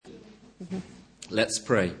Let's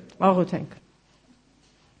pray. Աղոթենք։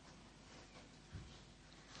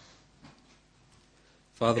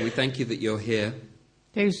 Father, we thank you that you're here.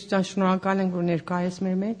 Տեր Հիսուս, շնորհակալ ենք, որ ներկա ես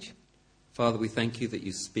մեր մեջ։ Father, we thank you that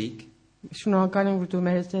you speak. Շնորհակալ ենք, որ դու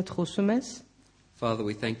մեր հետ խոսում ես։ Father,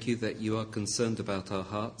 we thank you that you are concerned about our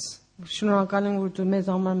hearts. Շնորհակալ ենք, որ դու մեզ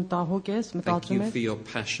համար մտահոգ ես, Thank մտածում you ես։ for your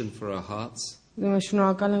passion for our hearts.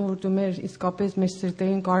 Շնորհակալ ենք, որ դու մեր իսկապես մեր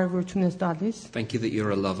սրտերին կարևորություն ես տալիս Thank you that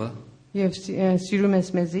you're a lover. եւ սիրում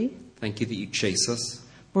ես մեզի, Thank you that you chase us.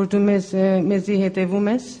 որ դու մեզի հետևում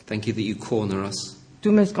ես, Thank you that you corner us.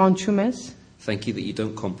 դու մեզ կանչում ես։ Thank you that you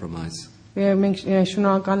don't compromise. Մենք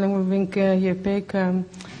շնորհակալ ենք, որ մենք երբեք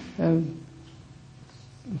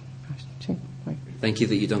Thank you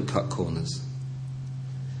that you don't cut corners.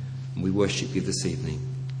 And we worship you this evening.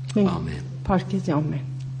 Amen. Փառքեզ ամեն։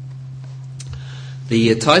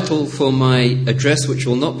 The title for my address, which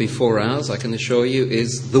will not be 4 hours, I can assure you,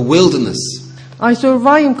 is The Wilderness.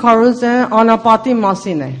 Այսօրվա իմ քարոզը անապատի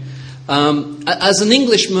մասին է։ As an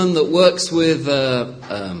Englishman that works with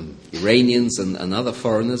Iranians and other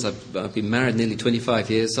foreigners, I've been married nearly 25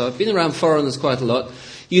 years, so I've been around foreigners quite a lot.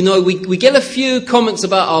 You know, we get a few comments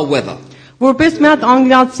about our weather. Որպես մի հատ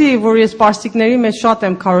անգլիացի, որ ես պարսիկների մեջ շատ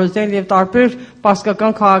եմ քարոզել եւ տարբեր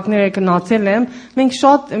պարսկական քաղաքներ գնացել եմ, մենք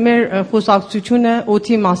շատ մեր խոսակցությունը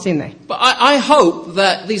օդի մասին է։ But I hope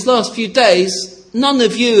that these last few days, none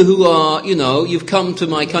of you who are, you've come to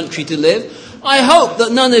my country to live, I hope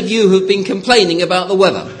that none of you have been complaining about the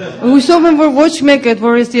weather. Հուսով եմ, որ ոչ մեկը,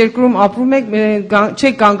 որ այս երկրում ապրում եք,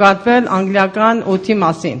 չեք գանգատվել անգլիական օդի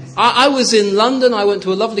մասին։ I was in London. I went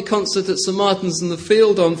to a lovely concert at St Martin's in the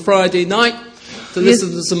Field on Friday night to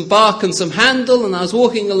listen to some Bach and some Handel, and I was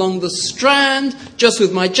walking along the Strand just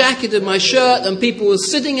with my jacket and my shirt, and people were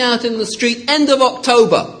sitting out in the street end of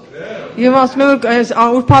October. Եվ ասում եմ, որ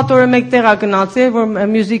ուրբաթ օրը մեկ տեղա գնացել, որ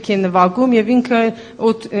մյուզիքի նվագում եւ ինքը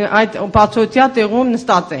այդ բացօթյա տեղում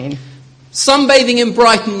նստած էին։ Sunbathing in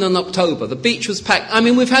Brighton in October. The beach was packed. I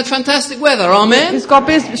mean, we've had fantastic weather, amen?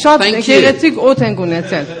 Իսկապես շատ գեղեցիկ օդ են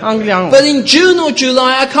ունեցել Անգլիայում։ But in June or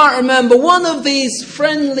July, I can't remember, one of these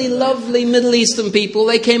friendly, lovely Middle Eastern people,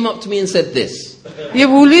 they came up to me and said this. Եվ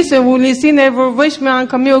հուլիսին էր, որ ոչ մի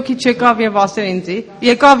անգամ մի օքի չեկավ եւ ասել ինձ,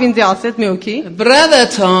 եկավ ինձ ասեց մի օքի։ Brother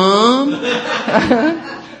Tom,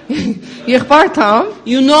 Եղբայր Tom,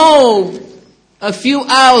 you know, a few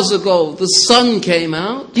hours ago, the sun came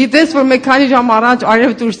out. Գիտես, որ մեկ քանի ժամ առաջ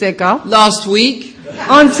արև դուրս եկավ։ Last week.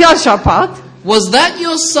 Անցյալ շաբաթ։ Was that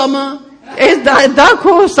your summer? Էս դա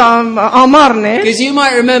քո ամառն է։ Because you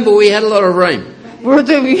might remember we had a lot of rain.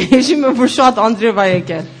 Որովհետեւ հիշում եմ, որ շատ անձրև է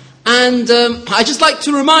եկել։ And I just like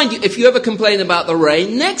to remind you, if you ever complain about the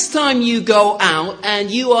rain, next time you go out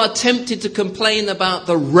and you are tempted to complain about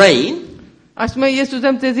the rain, Ասում եմ, ես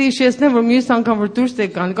ուզում դեզի հիշեցնեմ, որ մյուս անգամ որ դուրս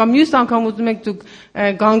եկան, կամ մյուս անգամ ուզում եք դուք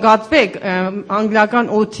գանգատվեք անգլիական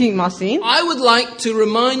օդի մասին, I would like to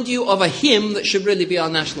remind you of a hymn that should really be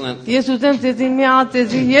our national anthem. Ես ուզում դեզի մի հատ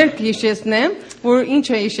դեզի երգ հիշեցնեմ, որ ինչ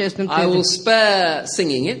է հիշեցնում I will դեզի։ spare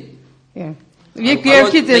singing it. Եկ I won't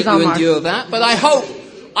երգի make դեզ you համար։ endure that, but I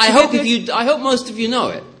hope most of you know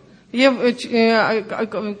it. Եվ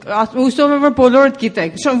հուսով եմ, որ բոլորդ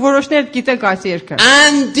գիտեք, որոշներդ գիտեք այս երգը։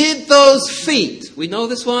 And did those feet, we know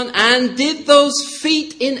this one, and did those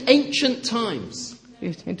feet in ancient times.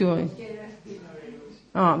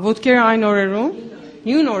 Ոտքերը այն օրերում,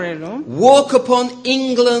 նույն օրերում, walk upon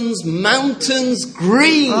England's mountains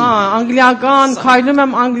green. անգլիական, քայլում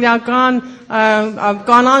եմ անգլիական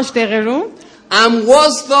կանանչ տեղերում, and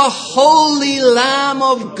was the holy Lamb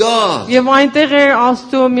of God. Եվ այնտեղ էր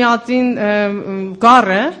Աստծո միածին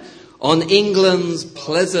գառը, on England's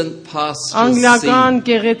pleasant pastures. Անգլիական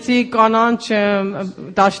գեղեցիկ կանանչ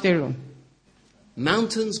դաշտերում.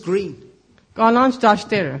 Mountains green. Կանանչ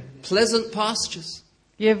դաշտերը. Pleasant pastures.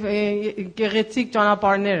 Եվ գեղեցիկ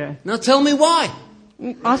ճանապարհները. Now tell me why.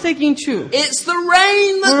 Ասեք ինչու. It's the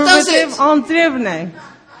rain that does it. Անձրևն է.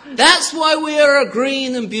 That's why we are a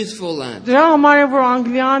green and beautiful land. Դրա համար է որ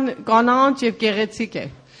Անգլիան կանանչ եւ գեղեցիկ է.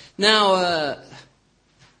 Now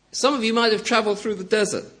some of you might have traveled through the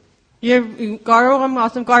desert. Եվ կարող եմ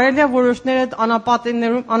ասեմ կարելի է որոշները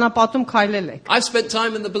անապատում քայլել եք. I've spent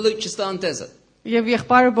time in the Baluchistan desert. Եվ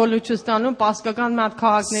եղբայրը Բոլուչիստանում պարսկական մի հատ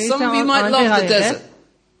քաղաքներից Some of you might love the desert.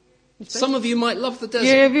 Some of you might love the desert.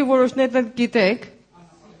 Երևի որոշները գիտեք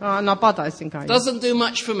անապատ այսինքն. Doesn't do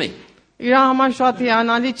much for me. Իր համար շատ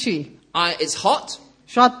հիանալի չի. It's hot.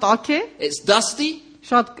 Շատ տաք է. It's dusty.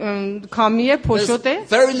 Շատ քամի է, փոշոտ է.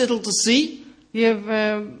 Very little to see. Եվ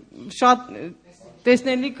շատ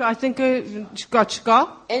տեսնելիք, այսինքն չկա.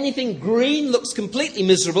 Anything green looks completely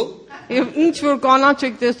miserable. Եվ ինչ որ կանաչ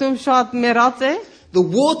եք տեսնում շատ մեռած է. The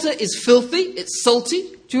water is filthy, it's salty.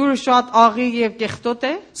 Ջուրը շատ աղի եւ կեղտոտ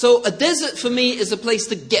է։ So a desert for me is a place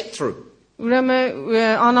to get through. Ուրեմն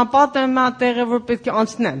անապատը մա տեղը որ պետք է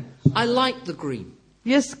անցնեմ։ I like the green.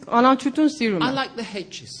 Ես անանչություն սիրում I եմ։ like the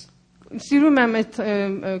hedges. Սիրում եմ այդ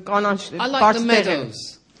կանանչ I like the բարձ տեղը։ meadows.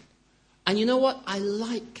 And you know what? I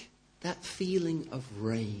like that feeling of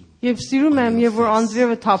rain. Եվ սիրում եմ եւ որ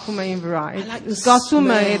անձրևը թափում է ին վրա։ I like the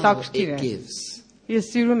Զգացումը smell հետաքրքիր it է։ gives. Ես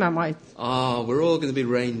sիրում եմ այդ։ Oh, we're all going to be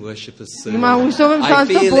rain worshippers soon. Հիմա հուսով եմ I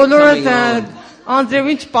ցանցը feel it բոլորը coming on.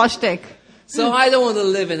 անձրևին չպաշտեք։ So I don't want to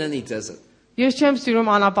live in any desert. Ես չեմ սիրում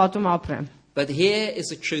անապատում ապրեմ։ But here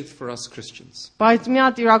is a truth for us Christians. Բայց մի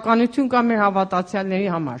հատ իրականություն կա մեր հավատացյալների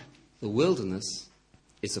համար։ The wilderness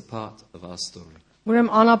is a part of our story.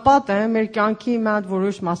 Ուրեմն անապատը մեր կյանքի մի հատ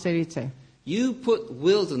որոշ մասերից է։ You put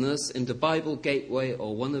wilderness into Bible Gateway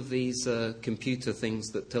or one of these computer things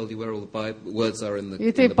that tell you where all the words are in the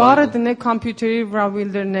Եթե բառը Bible. դնեք համբյուտերի վրա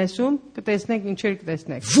wilderness-ում, կտեսնեք ինչեր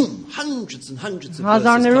կտեսնեք։ Vroom, hundreds and hundreds of verses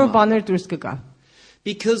Հազարներով come up. բաներ դուրս կգա։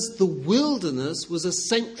 Because the wilderness was a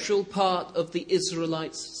central part of the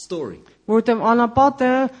Israelites' story. Որտեւ անապատը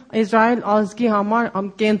Իսրայել ազգի համար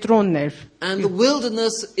կենտրոնն էր։ And the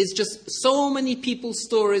wilderness is just so many people's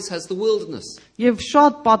stories has the wilderness. Եվ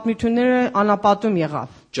շատ պատմությունները անապատում եղավ։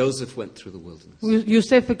 Joseph went through the wilderness.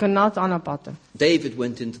 Յուսեֆը գնաց անապատը։ David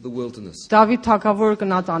went into the wilderness. Դավիթ թագավորը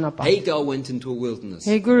գնաց անապատ։ Hagar went into a wilderness.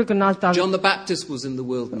 Հեգուրը գնաց Դավիթ։ John the Baptist was in the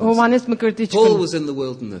wilderness. Հովանես Մկրտիչը Paul գնաց։ was in the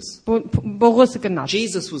wilderness. Բողոսը գնաց։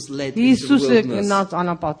 Jesus was led into the Հիսուսը wilderness. գնաց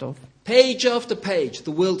անապատով։ Page after page,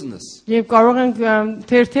 the wilderness. Եվ կարող ենք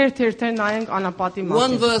թերթեր նայենք անապատի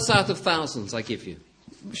One մասին։ verse out of thousands I give you.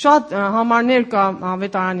 Շատ համարներ կա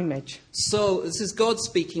ավետարանի մեջ։ So, this is God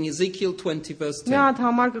speaking, Ezekiel 20 verse Մի 10. հատ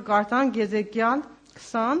համար կկարդանք Եզեկիել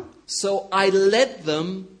 20 So I led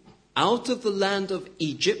them out of the land of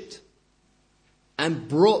Egypt and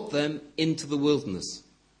brought them into the wilderness.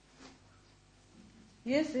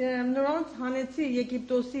 Ես նրանց հանեցի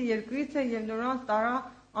Եգիպտոսի երկրից եւ նրանց տարա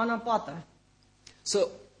անապատը։ So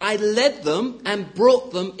I led them and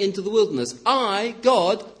brought them into the wilderness. I,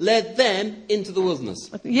 God, led them into the wilderness.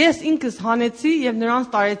 Ես ինքս հանեցի եւ նրանց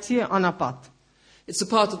տարեցի անապատ։ It's a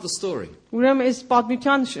part of the story. Ուրեմն այս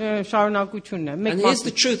պատմության շարունակությունն է։ And Մեկ here's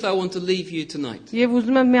the truth I want to leave you tonight. Եվ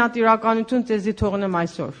ուզում եմ մի հատ իրականություն ցեզի թողնեմ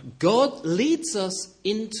այսօր։ God leads us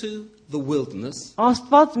into the wilderness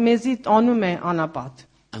Աստված մեզի տանում է անապատ։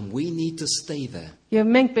 and we need to stay there Եվ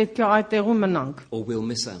մենք պետք է այդ տեղում մնանք։ or we'll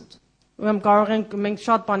miss out. Ուրեմն կարող ենք մենք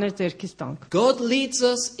շատ բաներ ձեռքից տանք։ God leads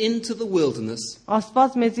us into the wilderness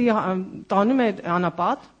Աստված մեզի տանում է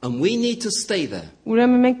անապատ, and we need to stay there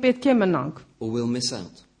ուրեմն մենք պետք է մնանք։ or we'll miss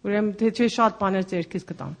out. Ուրեմն թե չէ շատ բաներ ձեռքից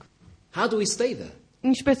կտանք։ How do we stay there?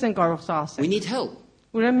 Ինչպես են կարող սա We ասել։ need help.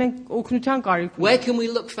 Ուրեմն մենք օգնության կարիք Where ունենք։ can we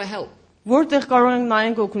look for help? Որտեղ կարող ենք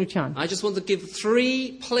նայենք օգնության։ I just want to give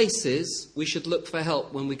 3 places we should look for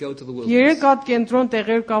help when we go to the wilderness. Երեք հատ կենտրոն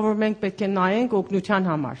տեղեր կա, որ մենք պետք է նայենք օգնության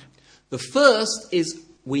համար։ The first is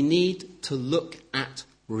we need to look at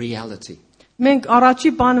reality. Մենք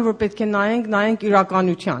առաջի բանը, որ պետք է նայենք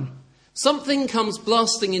իրականության։ Something comes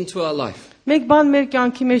blasting into our life. Մեկ բան մեր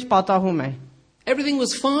կյանքի մեջ պատահում է։ Everything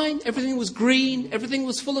was fine, everything was green, everything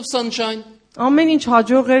was full of sunshine. Ամեն ինչ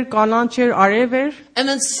հաջող էր, կանանչ էր, արև էր, And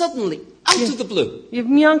then suddenly, out of the blue, եւ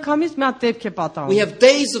միանգամից մի հատ դեպք է we պատահում։ have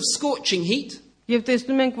days of scorching heat, Եվ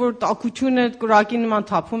տեսնում ենք, որ տաքությունը կրակի նման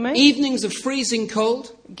թափում է, evenings of freezing cold,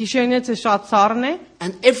 գիշերնեցը շատ սառն է,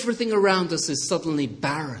 and everything around us is suddenly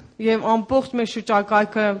barren. եւ ամբողջ մեր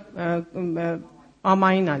շրջակայքը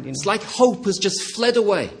ամային է լինում։ It's like hope has just fled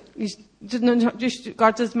away. Ճիշտ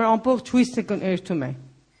կարծես մեր ամբողջ հույսը կերթում է։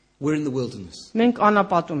 We're in the wilderness. Մենք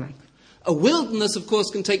անապատում ենք։ A wilderness, of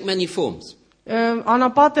course, can take many forms.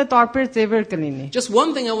 Անապատը տարբեր ձևեր կլինի։ Just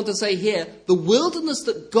one thing I want to say here, the wilderness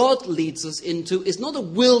that God leads us into is not a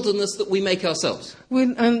wilderness that we make ourselves.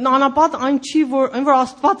 Անապատ այն չի, որ այն որ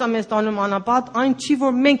Աստված է մեզ տանում անապատ, այն չի,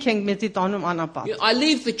 որ մենք ենք մեզի տանում անապատ։ I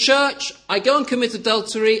leave the church, I go and commit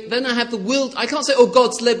adultery, then I have I can't say, oh,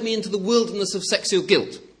 God's led me into the wilderness of sexual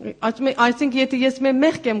guilt. Այսինքն եթե ես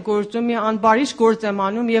մեղք եմ գործում, մի անբարիշ գործ եմ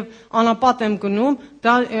անում եւ անապատ եմ գնում,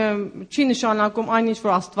 դա չի նշանակում այն ինչ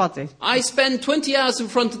որ Աստված է։ I spend 20 hours in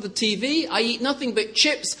front of the TV, I eat nothing but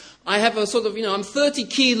chips, I have a sort of, I'm 30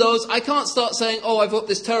 kilos, I can't start saying, oh, I've got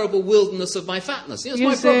this terrible wilderness of my fatness. It's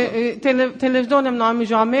my problem. Տելևիզիոն եմ նայում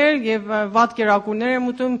ժամեր եւ վատ կերակուրներ եմ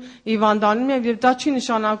ուտում, հիվանդանում եմ եւ դա չի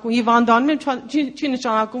նշանակում, հիվանդանում եմ չի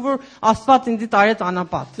նշանակում որ Աստված ինձ տարեց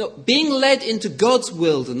անապատ։ No, being led into God's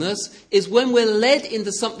wilderness is when we're led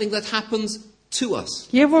into something that happens to us.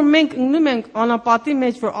 Եվ որ մենք ընկնում ենք անապատի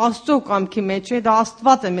մեջ, որ Աստծո կամքի մեջ է, դա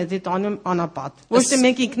Աստված է մեզի տանում անապատ։ Ոչ թե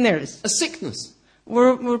մենք ինքներս։ A sickness.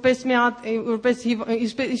 որպես մի հատ որպես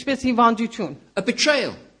ինչպես հիվանդություն a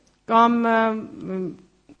betrayal, կամ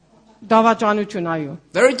դավաճանություն այո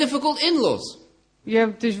very difficult in-laws,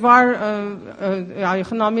 եւ դժվար այո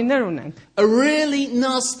խնամիներ ունենք a really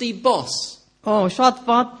nasty boss. շատ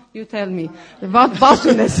ված you tell me ված boss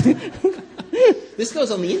ունես This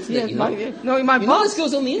goes on the internet, you know. No, my You know boss this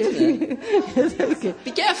goes on the internet. okay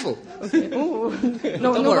Be careful. okay no Don't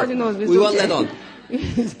nobody worry. knows this We won't okay. let on.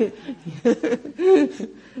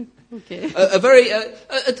 Okay A very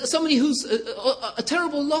somebody who's a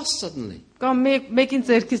terrible loss suddenly. կամ մեկին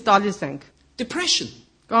ձերքից տալիս ենք Depression.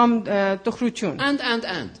 կամ տխրություն And.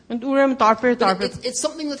 ընդ ուրեմն տարբեր But տարբեր it's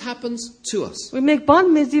something that happens to us. մեկ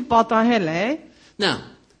բան մեզի պատահել է Now,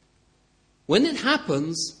 when it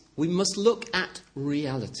happens, we must look at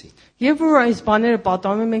reality. Եվ որ այս բաները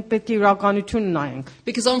պատահում են մենք պետք է իրականությունն նայենք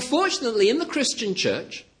Because unfortunately, in the Christian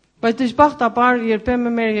church, բայց դժբախտաբար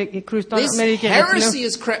երբեմն մեր քրիստոնյա this մեր եկեղեցիները heresy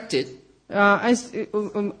has crept in, այս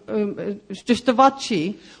ճշտված չի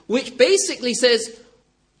which basically says,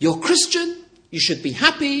 you're Christian, you should be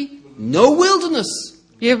happy, no wilderness.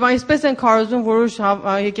 Եվ այսպես են քարոզում որոշ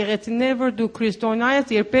եկեղեցիներ որ դու քրիստոնյա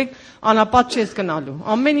ես երբեք անապատ չես գնալու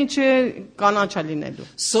ամեն ինչը կանաչա լինելու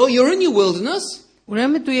So you're in your wilderness,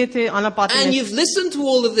 ուրեմն դու եթե անապատին and ես you've listened to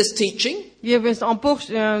all of this teaching. եւ այս ամբողջ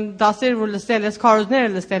դասեր որ լսել ես քարոզները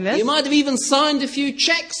լսել You ես might have even signed a few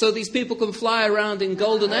checks so these people can fly around in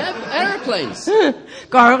golden airplanes.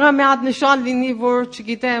 կարող է մի հատ նշան լինի որ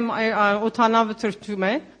չգիտեմ օթանավը թրջում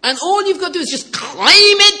է And all you've got to do is just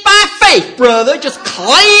claim it by faith, brother. Just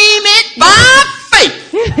claim it by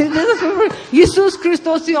faith. Յիսուս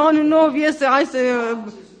Քրիստոսի անունով ես այս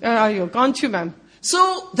այո կանչում եմ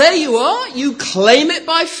So there you are. You claim it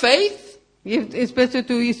by faith. Եվ այսպես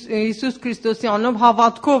դու Յիսուս Քրիստոսի անունով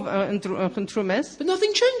հավատքով ընտրում ես But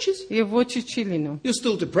nothing changes. եւ ոչինչ չի լինում You're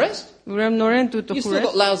still depressed. ուրեմն նորեն դու You've տխուր still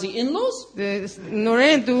got ես lousy in-laws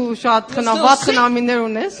նորեն դու շատ խնաված խնամիներ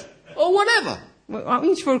ունես or whatever.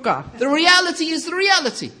 ինչ որ կա The reality is the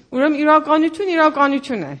reality. ուրեմն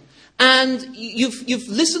իրականություն է And you've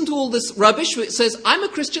listened to all this rubbish where it says, I'm a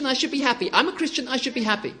Christian, I should be happy. I'm a Christian, I should be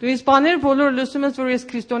happy. դու ես բաներ բոլոր լսում ես որ ես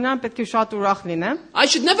քրիստոնյան պետք է շատ ուրախ լինեմ I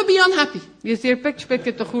should never be unhappy. ես երբեք չպետք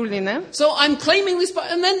է տխուր լինեմ So I'm claiming this,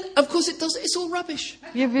 and then, of course, it's all rubbish.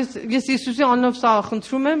 եւ ես Յիսուսի անունով սա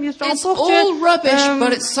խնդրում եմ ես It's all rubbish,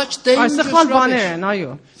 but it's such dangerous սխալ բաներ rubbish. են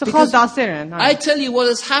այո սխալ Because դասեր են I tell you what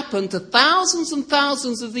has happened to thousands and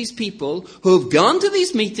thousands of these people who have gone to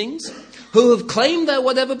these meetings, who have claimed their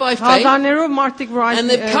whatever by faith, հազարներով մարդիկ որ այս and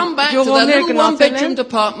they've come back to their little one-bedroom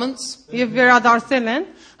apartments, եւ վերադարձել են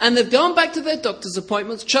and they've gone back to their doctor's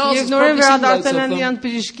appointments. Charles եւ has նորեն probably seen loads վերադարձել of են them, իրենց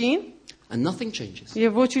բժշկին and nothing changes.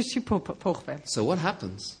 եւ ոչինչ չի փոխվել So what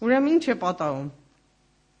happens? ուրեմն ինչ է պատահում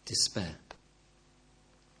Despair.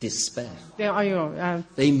 Despair. դե այո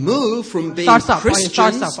They move from being Starts up,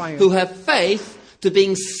 Christians starts up. who have faith to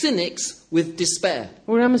being cynics with despair,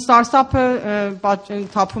 ուրեմն ստարսափը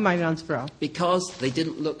թափում է իրենց վրա because they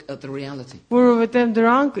didn't look at the reality. որովհետեւ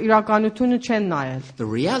դրանք իրականությունը չեն նայել The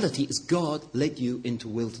reality is God led you into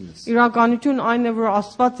wilderness, իրականություն այն է որ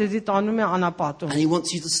Աստված ձեզի տանում է անապատում and He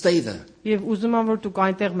wants you to stay there. եւ ուզում եմ որ դուք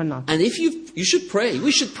այնտեղ մնաք And if you should pray,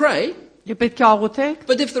 we should pray. եւ պետք է աղոթեք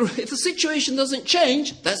But if the situation doesn't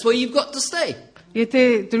change, that's where you've got to stay.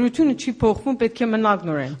 եթե դրությունը չի փոխվում պետք է մնաք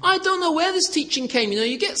նորեն I don't know where this teaching came.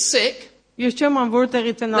 You get sick, ես չեմ ան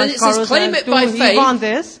որտեղից են Then այս it says, claim it by դու faith. հիվանդ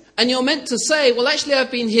ես and you're meant to say, well, actually,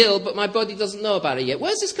 I've been healed, but my body doesn't know about it yet.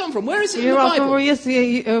 Where's this come from? Where is it in Եվ the ասում որ Bible?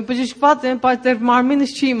 ես բժշկված եմ, բայց դեռ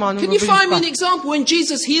մարմինս չի իմանում Can you find me an example when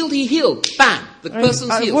Jesus healed, He healed. Bam! The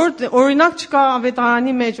person's healed. Որ օրինակ չկա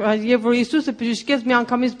ավետարանի մեջ, եւ որ Հիսուսը բժշկեց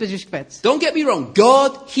միանգամից բժշկվեց։ Don't get me wrong.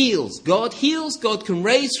 God heals. God heals. God can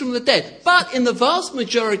raise from the dead. But in the vast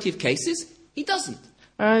majority of cases, He doesn't.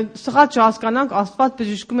 Սխալ չհասկանանք, Աստված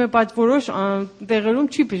բժշկում է, բայց որոշ տեղերում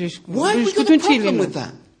չի բժշկում։ Why have we got a Բժշկություն չի problem with լինում։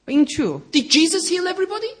 that? Ինչու։ Did Jesus heal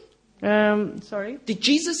everybody? Sorry։ Did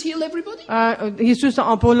Jesus heal everybody? Հիսուսը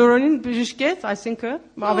բոլորին բժշկեց, այսինքն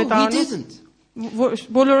No, He ավետարանը didn't.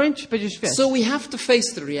 բոլորին չբժշկվեց։ So we have to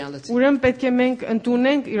face the reality. Ուրեմն պետք է մենք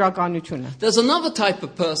ընդունենք իրականությունը։ There's another type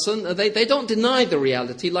of person. They don't deny the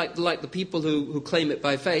reality like the people who claim it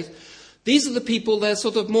by faith. These are the people, they're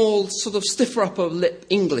sort of more stiffer upper lip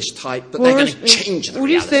English type, but they're going to change the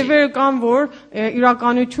Ուրիշ reality. սևեր կան, որ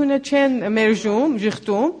իրականությունը չեն մերժում,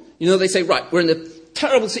 ժխտում, You know, they say, right, we're in a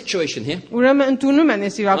terrible situation here. ուրեմն ընդունում են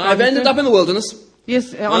այս I've ended up իրականությունը։ in the wilderness.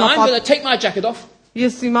 Ես And I'm going to անապատ take my jacket off.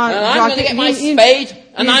 ես հիմա And I'm going to get my spade.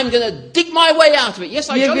 and I'm going to dig my way out of it. Yes,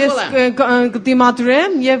 I Եվ jolly well am. ես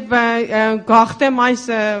դիմադրեմ եւ գախտեմ այս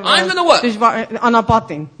I'm gonna work.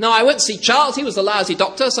 անապատին։ No, I went to see Charles. He was a lousy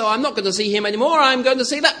doctor, so I'm not going to see him anymore. I'm going to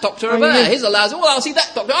see that doctor over there. He's a lousy. Well, I'll see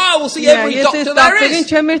that doctor. I will see every doctor there is.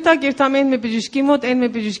 Չեմ երթակ երթամեն մի բժշկի մոտ, այն մի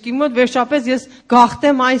բժշկի մոտ, վերջապես ես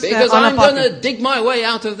գախտեմ այս Because I'm going անապատին։ to dig my way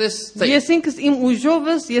out of this thing. Ես ինքս իմ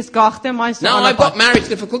ուժովս ես գախտեմ այս Now I've got անապատին։ marriage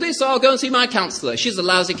difficulties, so I'll go and see my counsellor. She's a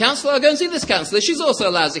lousy counsellor. I'll go and see this counsellor. She's also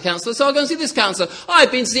a lousy counsellor, so I'll go and see this counsellor.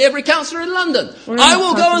 I've been to see every counsellor in London. I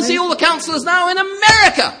will go and see all the counsellors now in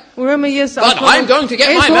America. Ուրեմն ես But I'm going to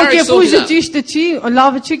get my marriage sorted out. Ճիշտը չի,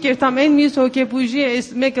 լավը չի կերտամ, այն մյուս հոգեբույժի, այս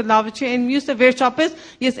մեկը լավը չի, այն մյուսը վերջապես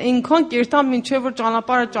ես այնքան կերտամ, ինչեւ որ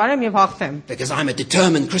ճանապարհը ճարեմ եւ հաղթեմ։ Because I'm a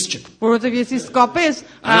determined Christian. Որովհետեւ ես իսկապես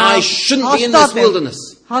And I shouldn't be in this wilderness.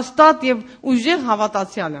 հաստատ եւ ուժեղ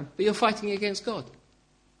հավատացյալ եմ։ But you're fighting against God.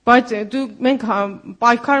 Բայց դու մենք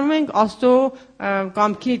պայքարում ենք Աստծո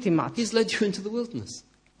կամքի դիմաց։ He's led you into the wilderness.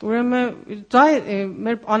 Ուրեմն դա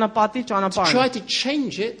մեր անապատի To ճանապարհը։ try to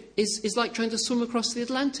change it is like trying to swim across the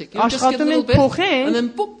Atlantic. You just get a Աշխատում little ենք bit, փոխենք, and then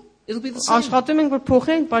boop, it'll be the same. աշխատում ենք որ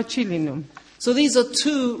փոխենք, բայց չի լինում։ So these are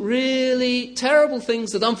two really terrible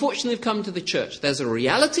things that unfortunately have come to the church. There's a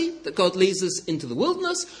reality that God leads us into the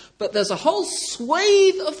wilderness, but there's a whole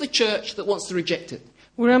swathe of the church that wants to reject it.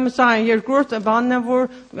 Ուրեմն սա երկրորդ բանն է, որ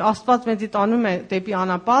Աստված մեզ տանում է դեպի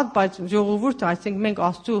անապատ, բայց ժողովուրդը, այսինքն մենք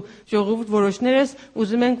Աստծո ժողովուրդ որոշներս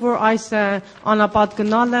ուզում ենք, որ այս անապատ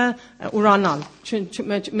գնալը ուրանալ,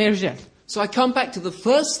 մերժել։ So I come back to the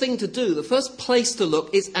first thing to do, the first place to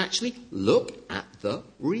look is actually look at the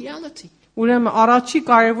reality. Ուրեմն առաջի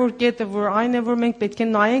կարևոր կետը, որ այն է, որ մենք պետք է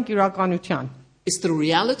նայենք իրականության։ It's the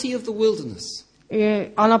reality of the wilderness.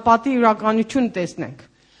 Անապատի իրականությունը տեսնենք։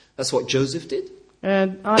 That's what Joseph did.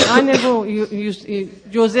 Այն է, որ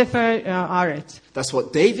Յոզեֆը արեց, That's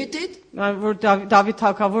what David did. որ Դավիթ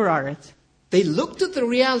թագավոր արեց։ They looked at the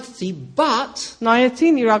reality, but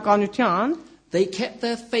Նայեցին իրականության, they kept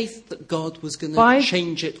their faith that God was going to By-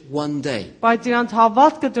 change it one day. բայց իրանց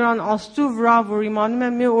հավատքը դրան Աստծո վրա, որ իմանում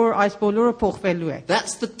են մի օր այս բոլորը փոխվելու է։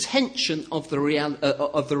 That's the tension of the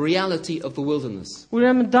reality of the wilderness.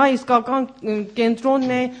 Ուրեմն դա իսկական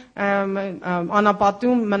կենտրոնն է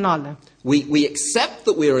անապատում մնալը։ We accept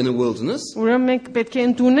that we're in a wilderness, Ուրեմն մենք պետք է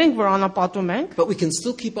ընդունենք, որ անապատում ենք, but we can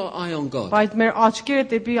still keep our eye on God. բայց մեր աչքերը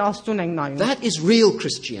դեպի Աստծուն ենք նայում։ That is real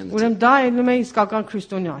Christianity. Ուրեմն դա ելնում է իսկական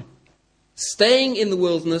քրիստոնյա։ Staying in the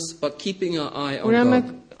wilderness, but keeping our eye on Ուրեմն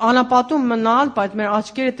God. անապատում մնալ, բայց մեր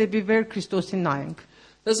աչքերը դեպի վեր Քրիստոսին նայենք։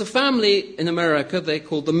 There's a family in America, they're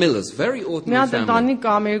called the Millers, very Մի ordinary հատ family. ընտանիք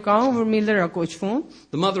կա Ամերիկայում, որ Միլլերը կոչվում,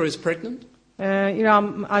 The mother is pregnant, իր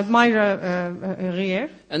այդ մայրը ղի էր,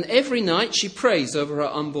 and every night she prays over her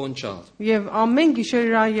unborn child. եւ ամեն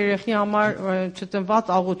գիշեր իր երեխի համար չտնված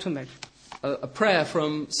աղոթում էր։ A prayer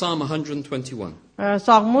from Psalm 121.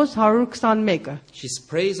 Սաղմոս 121-ը։ She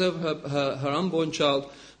prays over her unborn child.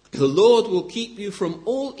 The Lord will keep you from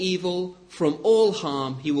all evil, from all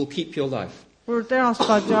harm. He will keep your life. Որ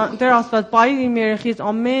Տեր Աստված բարի իմ երեխից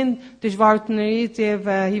ամեն դժվարություններից եւ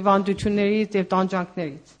հիվանդություններից եւ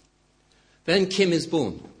տանջանքներից։ Then Kim is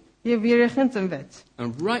born. Եվ երեխան ծնվեց։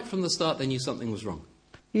 And right from the start, they knew something was wrong.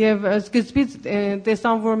 Եվ սկզբից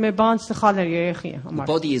տեսան, որ մի բան սխալ էր երեխի The համար։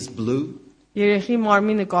 body is blue. Երեխի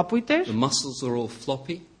մարմինը կապույտ էր, The muscles are all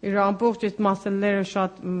floppy. իր ամբողջ այդ մասլները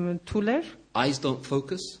շատ թույլ էր, Eyes don't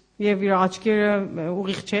focus. եւ իր աչքերը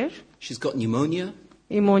ուղիղ չէր, She's got pneumonia.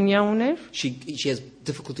 իմոնիա ուներ, She has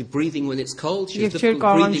difficulty breathing when it's cold. She has եւ չէր difficulty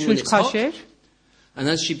կարողանում breathing when շունչ it's hot. քաշեր, And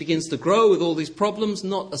as she begins to grow with all these problems,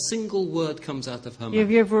 not a single word comes out of her եւ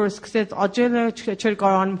mouth. երբ որ սկսեց աճելը, չէր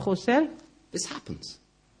կարողանում խոսել, This happens.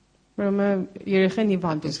 ուրեմն երեխան It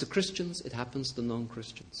հիվանդ happens էր։ to Christians. It happens to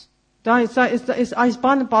non-Christians. Այս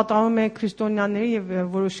բանը պատահում է քրիստոնյաների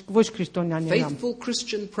եւ ոչ քրիստոնյաների համար։ Faithful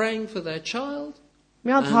Christian praying for their child.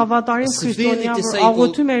 Մի հատ հավատարիմ քրիստոնյա, որ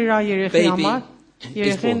աղոթում էր իր երեխի համար,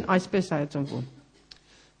 երեխան այսպես է ծնվում։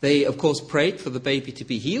 They, of course, prayed for the baby to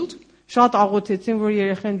be healed. Շատ աղոթեցին, որ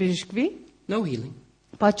երեխան բժշկվի, No healing.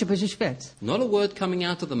 բայց չբժշկվեց։ Not a word coming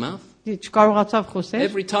out of the mouth. Չկարողացավ խոսել։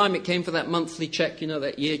 Every time it came for that monthly check,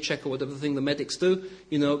 that year check or whatever thing the medics do,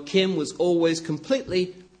 Kim was always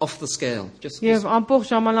completely off the scale. Just Եվ ամբողջ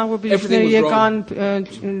ժամանակ որ բժիշկները եկան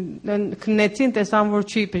քննեցին, տեսան որ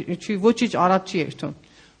չի ոչինչ արած չի երթում։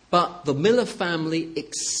 But the Miller family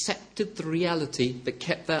accepted the reality but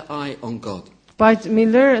kept their eye on God. Բայց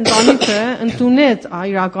Միլլեր ընտանիքը ընդունեց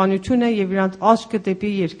իրականությունը եւ իրանց աչքը դեպի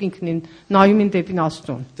երկինքն նայում են դեպի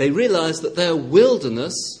Աստծուն։ They realized that their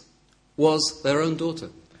wilderness was their own daughter.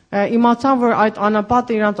 Իմացան որ այդ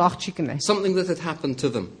անապատը իրանց աղջիկն է։ Something that had happened to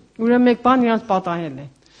them. Ուրեմն մեկ բան իրանց պատահել է։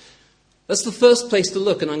 That's the first place to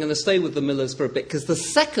look, and I'm going to stay with the Millers for a bit, because the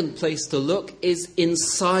second place to look is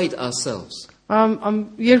inside ourselves.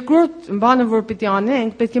 Երկրորդ բանը որ պիտի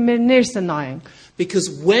անենք, պետք է մեր ներսը նայենք։ Because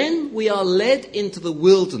when we are led into the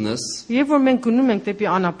wilderness, Եվ որ մենք գնում ենք դեպի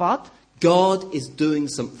անապատ, God is doing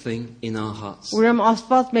something in our hearts. ուրեմն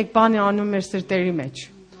Աստված մեկ բան է անում մեր սրտերի մեջ։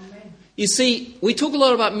 You see, we talk a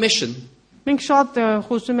lot about mission, Մենք շատ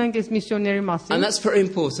խոսում ենք այս միսիոների and մասին, that's very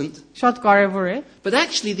important. շատ կարևոր է, But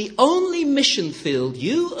actually, the only mission field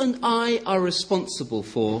you and I are responsible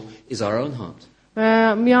for is our own heart.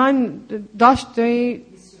 Միայն դաշտի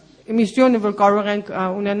միսիոնը որ կարող ենք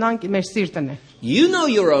ունենանք մեր սիրտն է։ You know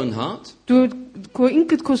your own heart, Դու քո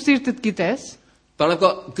ինքդ քո սիրտդ գիտես, but I've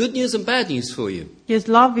got good news and bad news for you. ես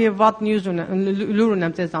լավ եւ վատ նյուզ լուր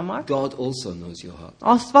ունեմ ձեզ համար։ God also knows your heart.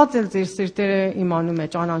 Աստված էլ ձեր սիրտերը իմանում է,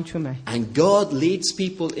 ճանաչում է։ And God leads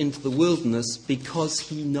people into the wilderness because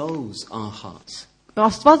He knows our hearts.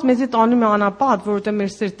 Աստված մեզի տանում է անապատ, որովհետեւ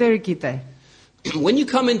մեր սիրտերը գիտե։ When you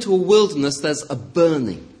come into a wilderness, there's a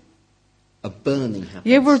burning. A burning happens.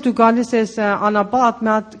 Եվ որ դու գալիս ես անապատ, մի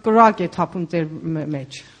հատ կրակ է թափում ձեր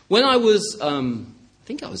մեջ։ When I was, I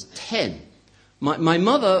think I was 10, my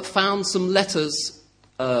mother found some letters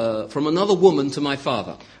from another woman to my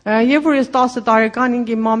father. Եվ որ ես 10 տարեկան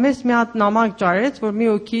ինձ մամես մի հատ նամակ ջարեց, որ մի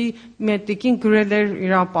օքի մետիկին գրել էր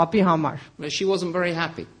իր պապի համար։ She wasn't very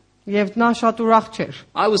happy. Եվ նա շատ ուրախ չէր։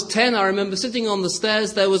 I was 10, I remember sitting on the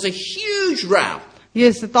stairs, there was a huge row.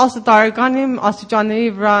 Ես 10 տարեկան եմ,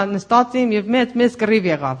 աստիճանների վրա նստած եմ եւ մեծ կռիվ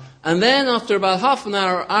եղավ։ And then after about half an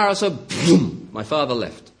hour or so, boom, my father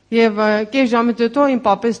left. Եւ կես ժամից հետո իմ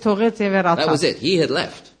պապես թողեց եւ That was հեռացավ։ it, he had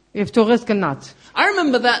left. Եվ թողեց գնաց։ I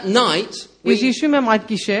remember that night, Ես հիշում եմ այդ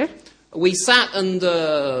գիշեր, we sat and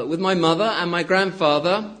with my mother and my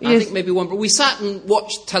grandfather, I Yes. think maybe one, but we sat and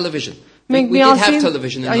watched television. We մենք did have միասին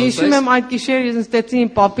television in those հիշում days. եմ այդ գիշեր ես նստեցի իմ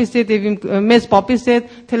պապիս հետ եւ իմ մեծ պապիս հետ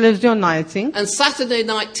տելևիզիոն նայեցինք։ And Saturday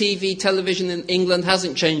night TV, television in England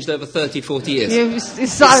hasn't changed over 30, 40 years. Եվ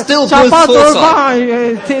still Bruce շաբաթ Forsyth. օրվա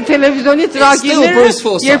տելևիզիոնի still ծրագիրները Bruce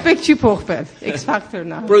Forsyth. երբեք չի փոխվել։ X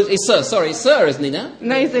Factor-ն է։ Bruce, he's sir, isn't he now?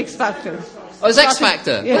 No, it's X Factor. Oh, it's X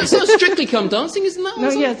Factor. Yeah. Well, it's not Strictly Come Dancing, isn't that? No,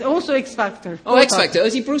 also? yes, also X Factor. Oh, X Factor.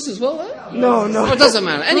 Is he Bruce as well? No. Oh, it doesn't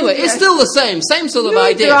matter. Anyway, it's still the same sort of No,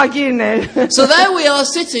 idea. ծրագիրն է։ So there we are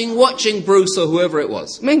sitting watching Bruce or whoever it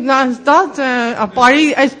was. Մենք նստած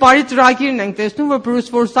այս բարի ծրագիրն ենք տեսնում, որ Bruce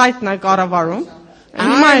Forsyth-ն է կառավարում։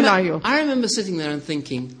 Հիմա էլ այո։ I remember sitting there and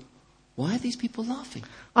thinking, why are these people laughing?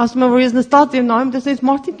 Ասում եմ, որ ես նստած եմ նայում, տեսնես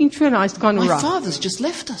մարդիկ ինչու են այսքան My ուրախ։ father's just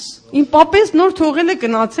left us. Իմ պապես նոր թողել է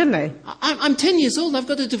գնացել է։ I'm 10 years old. I've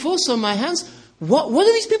got a divorce on my hands. What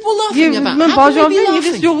are these people laughing Եվ about? մենք How can they be բաժանվել եւ ես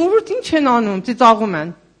laughing? ժողովուրդ ինչ են անում, ծիծաղում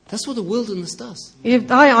են։ That's what the wilderness does. Եվ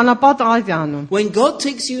այ անապատ այդ է անում։ When God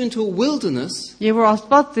takes you into a wilderness, Եվ որ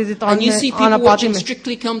Աստված ձեզ and տանում you է see people անապատի watching մեջ։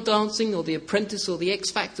 Strictly Come Dancing or The Apprentice or The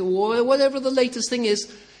X Factor or whatever the latest thing is,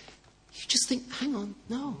 you just think, hang on,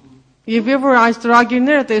 no. Եվ որ այս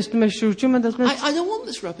ծրագիրները տեսնում ես շուրջում են, տեսնում ես I don't want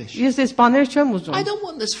this rubbish. ես այս բաներ չեմ I ուզում։ don't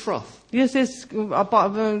want this froth. Ես այս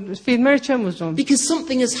ֆիլմեր չեմ ուզում։ Because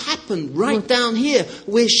something has happened right down here.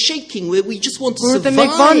 We're shaking. We just want to Որովհետև survive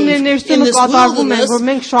մենք բաններ in ներսում this կատարվում են, wilderness. որ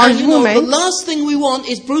մենք And you know, շարժվում the ենք։ last thing we want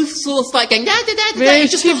is Bruce Forsyth going, da, da, da, da, da.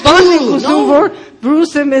 It's just Վերջի like, բանը ենք "Ooh, ուզում, no." որ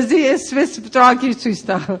Բրուսը մեզի այսպես ծրագիր ցույց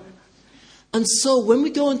տա։ And so when we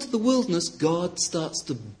go into the wilderness, God starts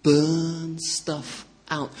to burn stuff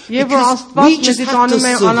out. Եվ որ Because Աստված we just մեզի have to տանում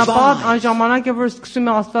է անապատ, survive. այն ժամանակ է որ սկսում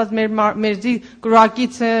է Աստված մերձի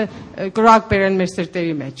կրակից կրակ բերեն մեր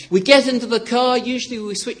սրտերի մեջ։ We get into the car, usually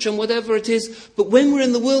we switch on whatever it is, but when we're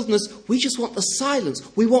in the wilderness, we just want the silence.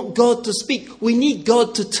 We want God to speak. We need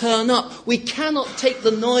God to turn up. We cannot take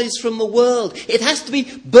the noise from the world. It has to be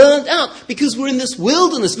burned out because we're in this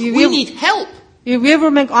wilderness. We need help. Եվ որ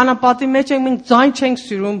մենք անապատի մեջ ենք, մենք ձայն չենք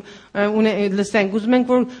սիրում լսենք, ուզում ենք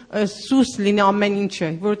որ սուս լինի ամեն ինչը,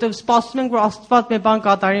 որովհետև սպասում ենք որ Աստված մի բան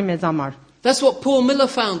կատարի մեզ համար։ That's what Paul Miller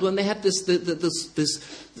found when they had this with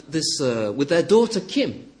their daughter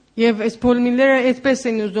Kim. Եվ այս Փոլ Միլերը այսպես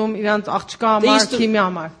են ուզում իրանց աղջկա համար, Քիմի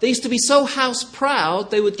համար։ They used to be so house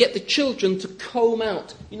proud, they would get the children to comb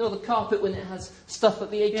out. You know the carpet when it has stuff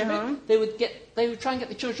at the edge Yeah. of it? They would try and get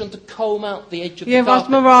the children to comb out the edge of the Եվ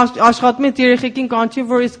ասում եմ carpet. որ աշխատում է երեխեքին կանչի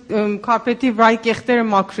որ այս կարպետի վրայի կեղտերը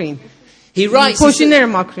մաքրին։ He writes, Փոշիները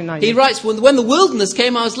մաքրին he այո։ writes when the wilderness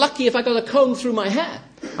came, I was lucky if I got a comb through my hair.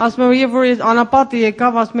 Ասում եմ եւ որ այս անապատը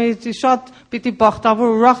եկավ, ասում եմ ես շատ պիտի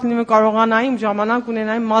բախտավոր ուրախ լինեմ կարողանայիմ ժամանակ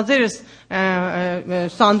ունենայիմ մազերս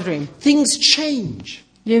սանդրին։ Things change.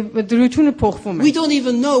 Եվ դրությունը փոխվում է։ We don't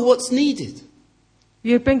even know what's needed.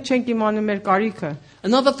 Երբենք չենք իմանում մեր կարիքը։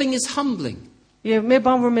 Another thing is humbling. Եվ մի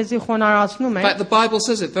բան որ մեզի խոնարհացնում In է, fact, the Bible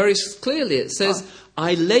says it very clearly. It says,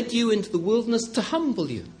 I led you into the wilderness to humble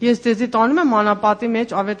you. ես դեզի տանում եմ անապատի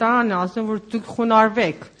մեջ ավետարանը ասում որ դուք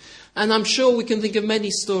խոնարհվեք։ And I'm sure we can think of many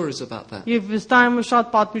stories about that. Եվ վստահ եմ որ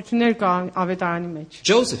շատ պատմություններ կա ավետարանի մեջ։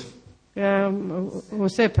 Joseph,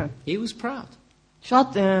 Հոսեփը he was proud.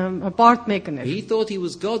 շատ բարդ մեկն էր։ He thought he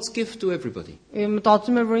was God's gift to everybody.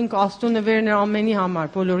 Մտածում էր որ ինքը Աստծո նվերն էր ամենի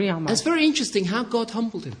համար, բոլորի And համար։ it's very interesting how God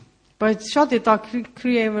humbled him. Բայց շատ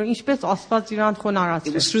հետաքրքիր է որ ինչպես Աստված իրան It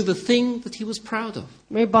խոնարհացրեց։ was through the thing that he was proud of.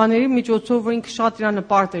 Մեր բաների միջոցով որ ինքը շատ իրան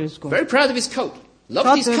նպարտ էր զգում։ Very proud of his coat.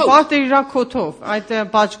 Loved his Շատ coat. բարդ էր իր կոթով, այդ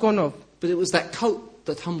բաճկոնով։ But it was that coat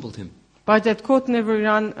that humbled him. Բայց այդ կոթն էր որ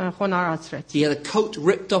իրան խոնարհացրեց։ He had a coat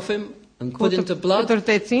ripped off him and put into blood.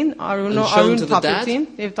 Կտրտեցին, And shown արյուն to the թափեցին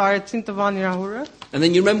եւ տարեցին տվան իր հորը։ And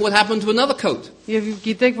then you remember what happened to another coat. Եվ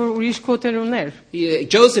գիտեք որ ուրիշ կոթեր ուներ։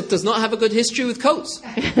 Joseph does not have a good history with coats.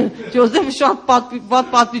 Ջոզեֆը շատ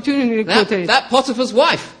պատմություն ունի իր կոթերից։ That Potiphar's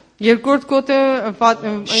wife, Երկրորդ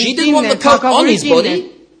կոթը she didn't want the coat on his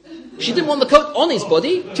body. She didn't want the coat on his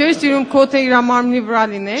body. Չէր սիրում կոթը իր մարմնի վրա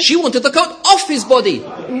լիներ։ She wanted the coat off his body.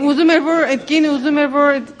 Ուզում էր որ այդ կինը ուզում էր որ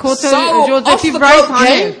այդ կոթը So, off Ջոզեֆի the վրա coat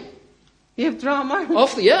հաներ։ came. Եվ դրա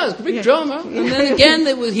համար Yeah, it's a big drama. And then again,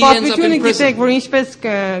 he ends up պատմությունը in գիտեք prison. որ ինչպես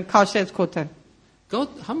քաշեց կոթը։ God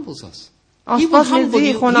humbles us. He will Աստված humble մեզի you.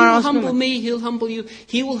 He will խոնարհացնում humble է։ me. He'll humble you.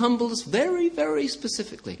 He will humble us very, very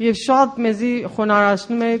specifically. Եվ շատ մեզի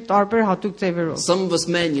խոնարհացնում է տարբեր հատուկ ձևերով։ Some of us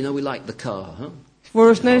men, we like the car. Huh?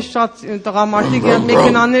 Որոշներ շատ տղամարդիկ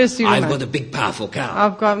մեքենաները սիրում I've են։ got a big, powerful car.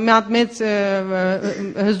 Ահա մի հատ մեծ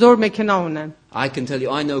հզոր մեքենա ունեն։ I can tell you,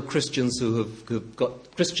 I know Christians who have got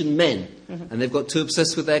Christian men, and they've got too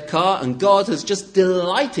obsessed with their car, and God has just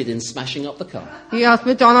delighted in smashing up the car. Ես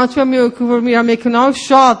ասում եմ ճանաչում եմ մի օքի որ մի մեքենայով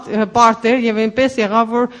շատ բարդ էր եւ այնպես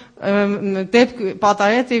եղավ որ դեպք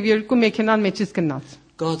պատահեց եւ երկու մեքենան մեջից գնաց։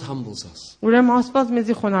 God humbles us. Ուրեմն Աստված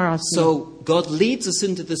մեզի խոնարհացնում է։ So God leads us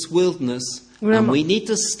into this wilderness, and we need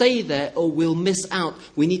to stay there or we'll miss out.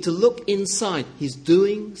 We need to look inside. He's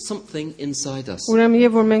doing something inside us. Ուրեմն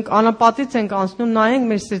եւ որ մենք անապատից ենք անցնում, նայենք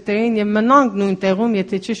մեր սրտերին եւ մնանք նույն տեղում,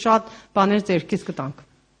 եթե չի շատ բաներ ձեռքից կտանք։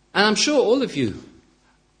 And I'm sure all of you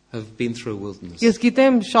have been through a wilderness. Ես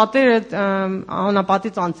գիտեմ շատերը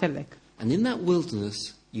անապատից անցել եք։ And in that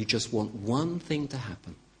wilderness, you just want one thing to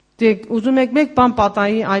happen. Դեք ուզում եք մեկ բան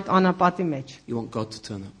պատահի այդ անապատի մեջ։ You want God to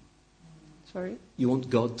turn up. Sorry։ You want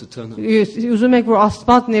God to turn up. Ուզում եք որ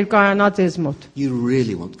Աստված ներկայանա ձեզ մոտ։ You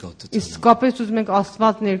really want God to turn up. Իսկապես ուզում եք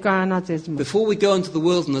Աստված ներկայանա ձեզ մոտ։ Before we go into the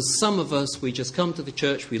wilderness, some of us, we just come to the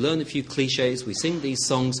church, we learn a few cliches, we sing these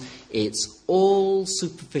songs. It's all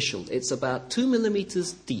superficial. It's about 2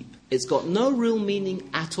 millimeters deep. It's got no real meaning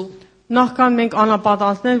at all. Նախքան մենք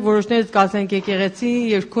անապատանցնել, որոշներից գացենք եկեղեցի,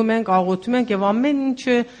 երգում ենք, աղոթում ենք եւ ամեն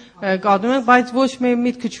ինչը կատարում ենք, բայց ոչ մի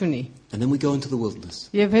միտք չունի։ And then we go into the wilderness.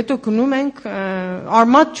 Եվ հետո գնում ենք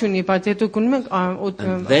արմատ չունի, բայց հետո գնում ենք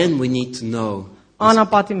And then we need to know,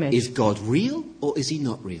 անապատի մեջ։ is God real or is he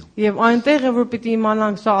not real? Եվ այնտեղ է որ պիտի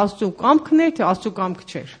իմանանք սա Աստծո կամքն է, թե Աստծո կամք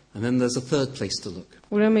չէր։ And then there's a third place to look.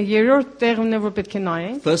 Ուրեմն երրորդ տեղն է որ պետք է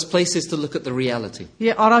նայենք։ First place is to look at the reality.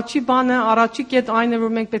 Եվ առաջի բանը, առաջի կետ այն է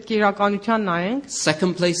որ մենք պետք է իրականության նայենք։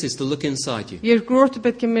 Second place is to look inside you. Երկրորդը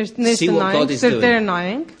պետք է մեր See ներսը what God նայենք, is doing. սրտերը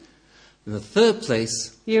նայենք։ And the third place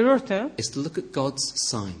Երրորդը is to look at God's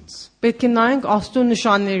signs. պետք է նայենք Աստծո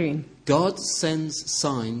նշաններին։ God sends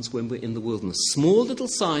signs when we're in the wilderness. Small little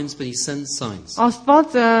signs, but he sends signs.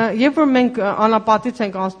 Աստված երբ որ մենք անապատից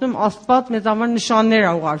ենք անցնում, Աստված մեզ համար նշաններ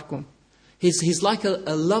է ուղարկում։ He's like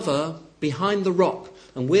a lover behind the rock.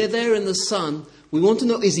 And we're there in the sun. We want to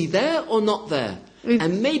know, is he there or not there?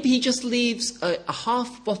 And maybe he just leaves a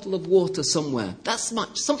half bottle of water somewhere. That's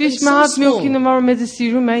much. Something Ճիշտ so մահաց մի small. օքի նման մեզ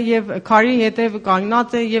սիրում է եւ քարի հետև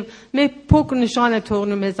կանգնած է եւ մեկ փոքր նշան է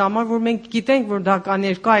թողնում մեզ համար, որ մենք գիտենք, որ դա կա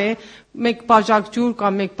ներկա է, մեկ բաժակ ջուր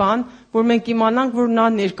կամ մեկ բան, որ մենք իմանանք, որ նա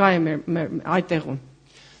ներկա է մեր այդտեղում։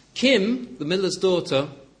 Kim, the miller's daughter,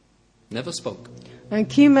 never spoke.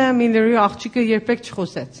 Քիմը Միլլերի աղջիկը երբեք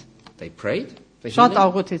չխոսեց։ They prayed. They Շատ healed.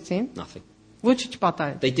 աղոթեցին, Nothing. ոչ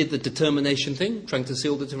չպատահեց։ They did the determination thing, trying to see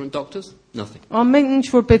all the different doctors. Nothing. Ամեն ինչ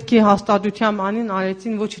որ պետք է հաստատությամբ անին,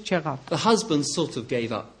 արեցին, ոչը չեղավ։ The husband sort of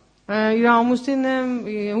gave up. Իր ամուսինը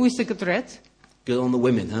հույսը կտրեց։ Good on the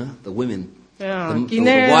women, huh? The women. The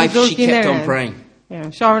Կիները wife, զոր she kept on կիներ praying.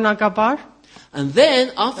 են։ Շարունակաբար And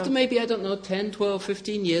then, after maybe, I don't know, 10, 12,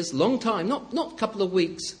 15 years, long time, not a couple of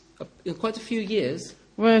weeks, quite a few years,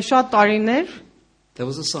 շատ տարիներ there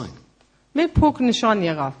was a sign. մեկ փոքր նշան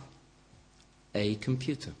եղավ։ A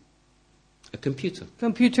computer. A computer.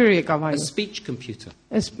 Computer եկավ A հայ։ speech computer.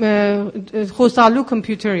 Խոսալու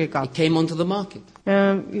computer եկավ։ It came onto the market.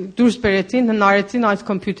 Դուրս բերեցին, հնարեցին այս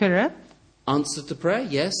computer-ը։ Answer to prayer,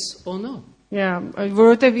 yes or no.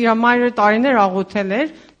 Որովհետև իր մայրը տարիներ աղոթել էր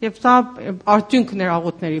եւ սա արդյունքն էր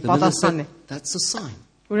աղոթների The miller պատասխանը։ said, that's a sign.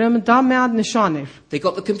 Ուրեմն դա մի հատ նշան էր։ They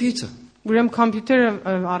got the computer. Ուրեմն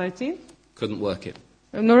computer-ը արեցին, Couldn't work it.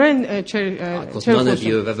 նորեն Of course, none of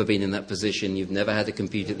you have ever been in that position. You've never had a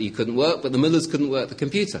computer that you couldn't work, but the millers couldn't work the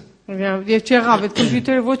computer. Եվ չեղավ այդ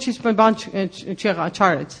computer-ը ոչինչ բան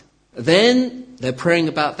չարեց։ Then they're praying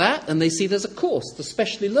about that, and they see there's a course to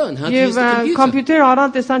specially learn how to use the Եվ computer. computer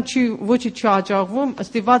առան տեսան չի ոչինչ չհաջողվում,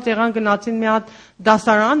 ստիված եղան գնացին մի հատ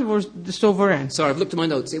դասարան, որ սովորեն։ Sorry, I've looked at my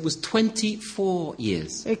notes. It was 24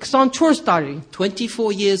 years. 24 տարի։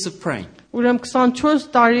 24 years of praying. Ուրեմն 24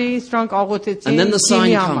 տարի սրանք աղոթեցին։ And then the sign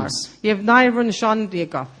գինի համար։ comes. Եվ նա էր որ նշանը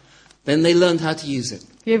եկավ։ Then they learned how to use it.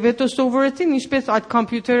 Եվ հետո սովորեցին ինչպես այդ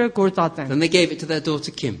computer-ը գործածեն։ Then they gave it to their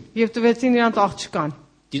daughter Kim. Եվ տվեցին իրանց աղջկան։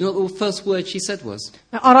 Do you know what the first word she said was?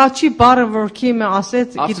 Առաջի բառը որ Քիմը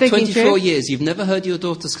ասեց, After գիտեք ինչ 24 է։ years, you've never heard your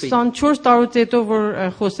daughter speak. 24 տարուց հետո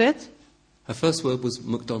որ խոսեց, Her first word was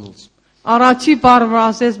McDonald's. առաջի բառը որ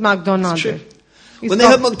ասեց McDonald's It's էր։ true. When they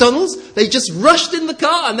heard McDonald's, they just rushed in the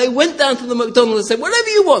car and they went down to the McDonald's and said, whatever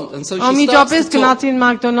you want. And so she starts Ամիջապես to talk. գնացին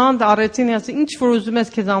McDonald's, արեցին, ասի ինչ որ ուզում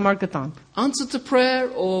ես քեզ համար կտան։ Answer to prayer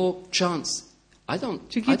or chance? I don't.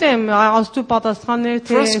 Չգիտեմ, աստու պատասխաններ թե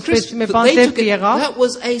For us այսպես Christians, մի but բան they դեպք took it, եղավ, that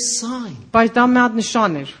was a sign բայց դա մի հատ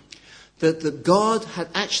նշան էր։ that God had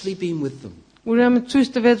actually been with them Ուրեմն ցույց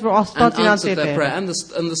տվեց որ and Աստված իրանց answered հետ their է։ prayer.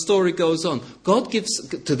 And the story goes on. God gives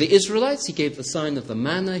to the Israelites, He gave the sign of the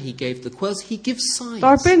manna, He gave the quails, He gives signs.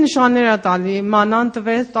 Տարբեր նշաններ է տալի, մանան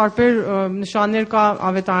տվեց, տարբեր նշաններ կա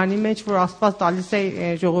ավետարանի մեջ, որ Աստված տալիս է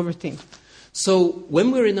ժողովրդին։ So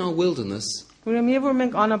when we're in our wilderness, Ուրեմն եւ որ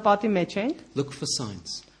մենք անապատի մեջ ենք, look for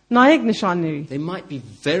signs. նայեք նշանների։ They might be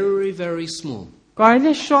very, very small.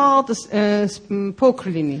 Կարելի է շատ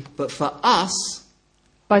փոքր լինի, But for us,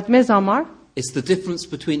 բայց մեզ համար, it's the difference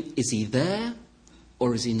between is He there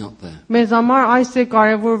or is He not there. մեզ համար այս է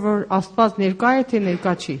կարևոր, որ Աստված ներկա է թե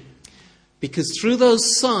ներկա չի։ Because through those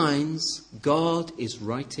signs, God is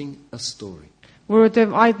writing a story.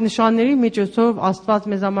 Որովհետև այդ նշանների միջոցով Աստված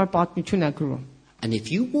մեզ համար պատմություն է գրում։ And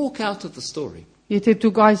if you walk out of the story, Եթե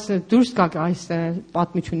դուք այս դուրս գաք այս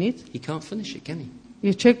պատմությունից, He can't finish it, can He?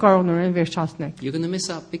 ես չեք կարող նորեն վերջացնել։ You're going to miss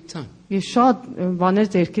out big time. Ես շատ բաներ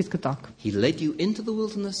ձերքից կտակ։ He led you into the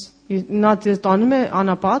wilderness. Նա ձեզ տանում է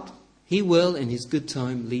անապատ, He will, in His good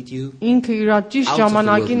time, lead you, ինքը իր ճիշտ Out of the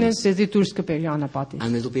ժամանակին է wilderness. ձեզի դուրս կբերի անապատից։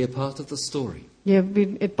 and it'll be a part of the story. Եվ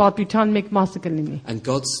այդ պատմության մեկ մասը կլինի։ And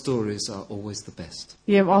God's stories are always the best.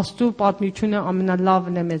 Եվ Աստծո պատմությունը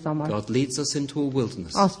ամենալավն է մեզ համար։ God leads us into a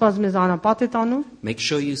wilderness. Աստված մեզ անապատ է տանում, Make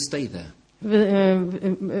sure you stay there,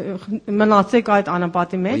 մնացեք այդ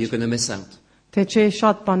անապատի or you're մեջ, going to miss out. թե չէ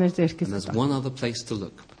շատ բաներ And ձերքից there's կտակ։ one other place to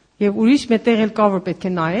look, Եվ ուրիշ մետեղ էլ կա որ պետք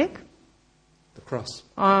է նայեք, the cross.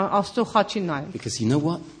 Աստծո խաչին նայեք։ Because you know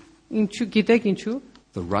what? Ինչու գիտեք ինչու։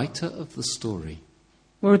 The writer of the story,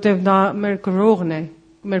 Որովհետև նա մեր գրողն է,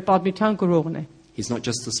 մեր պատմության գրողն է։ he's not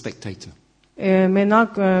just a spectator.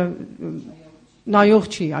 Մենակ նայող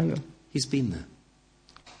չի, այո։ He's been there.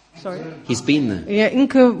 Sorry։ He's been there.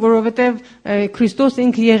 Ինքը որովհետև Քրիստոս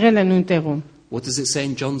ինքը եղել է նույն տեղում։ What does it say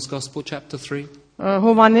in John's Gospel, chapter 3?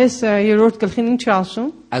 Հովանես 3-րդ գլխին ինչ է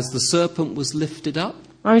ասում։ As the serpent was lifted up,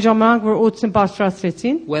 Այն ժամանակ որ օծն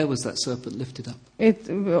բարձրացրեցին, where was that serpent lifted up?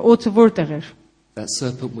 այդ օծը որտեղ էր։ That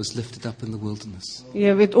serpent was lifted up in the wilderness.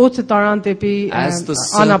 Եվ այդ օծը տարան դեպի As the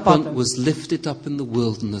անապատը։ serpent was lifted up in the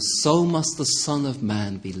wilderness, so must the Son of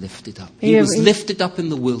Man be lifted up. He Yeah, was in- lifted up in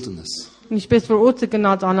the wilderness. Ինչպես որ օծը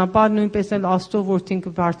գնաց անապատ, նույնպես էլ Աստծո որդին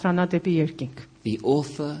կբարձրանա դեպի երկինք։ The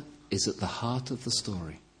author is at the heart of the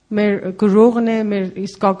story. Մեր գրողն է, մեր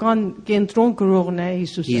իսկական կենտրոն գրողն է He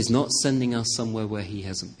Հիսուսը։ is not sending us somewhere where he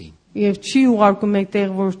hasn't been. Եվ չի ուղարկում մենք տեղ,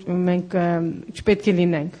 որ մենք չպետք է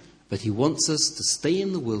լինենք։ But he wants us to stay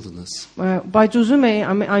in the wilderness Բայց ուզում է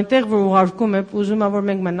այնտեղ որ ուղարկում է, ուզում է որ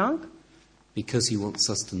մենք մնանք, because he wants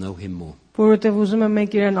us to know him more. որովհետև ուզում է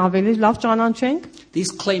մենք իրեն ավելի լավ ճանաչենք։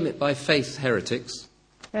 These claim it by faith heretics.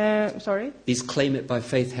 Sorry։ These claim it by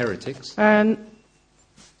faith heretics. Ահա,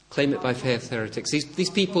 Claim it by faith heretics. These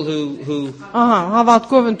people who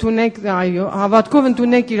հավատքով ընդունեք, այո, հավատքով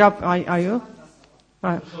ընդունեք իր այո։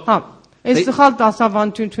 Հա, այս սխալ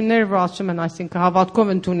դասավանդությունները որ ասում են, այսինքն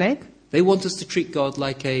հավատքով ընդունեք։ they want us to treat God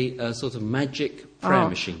like a sort of magic prayer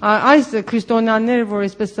machine. Այս քրիստոնյաները, որ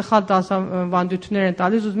այսպես սխալ դասավանդություններ են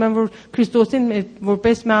տալիս, ուզում են որ Քրիստոսին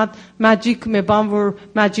որպես մի հատ magic մի բան, որ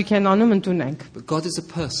magic են անում ընդունենք։ But God is a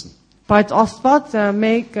person. Բայց Աստված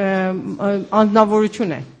մեկ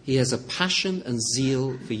անձնավորություն է։ He has a passion and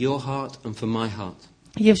zeal for your heart and for my heart.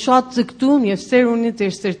 Եվ շատ ձգտում եւ սեր ունի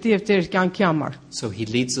Տեր սրտի եւ Տեր կյանքի համար։ So he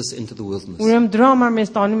leads us into the wilderness. Ուրեմն դրա համար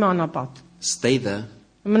մեզ տանում է անապատ։ Stay there,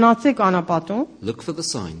 Մնացեք անապատում, look for the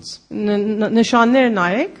signs, նշաններ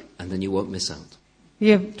նայեք and then you won't miss out.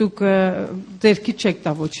 եւ դուք ձերքի չեք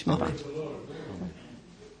տա ոչ մի բան։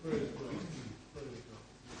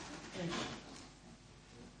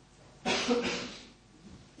 Amen.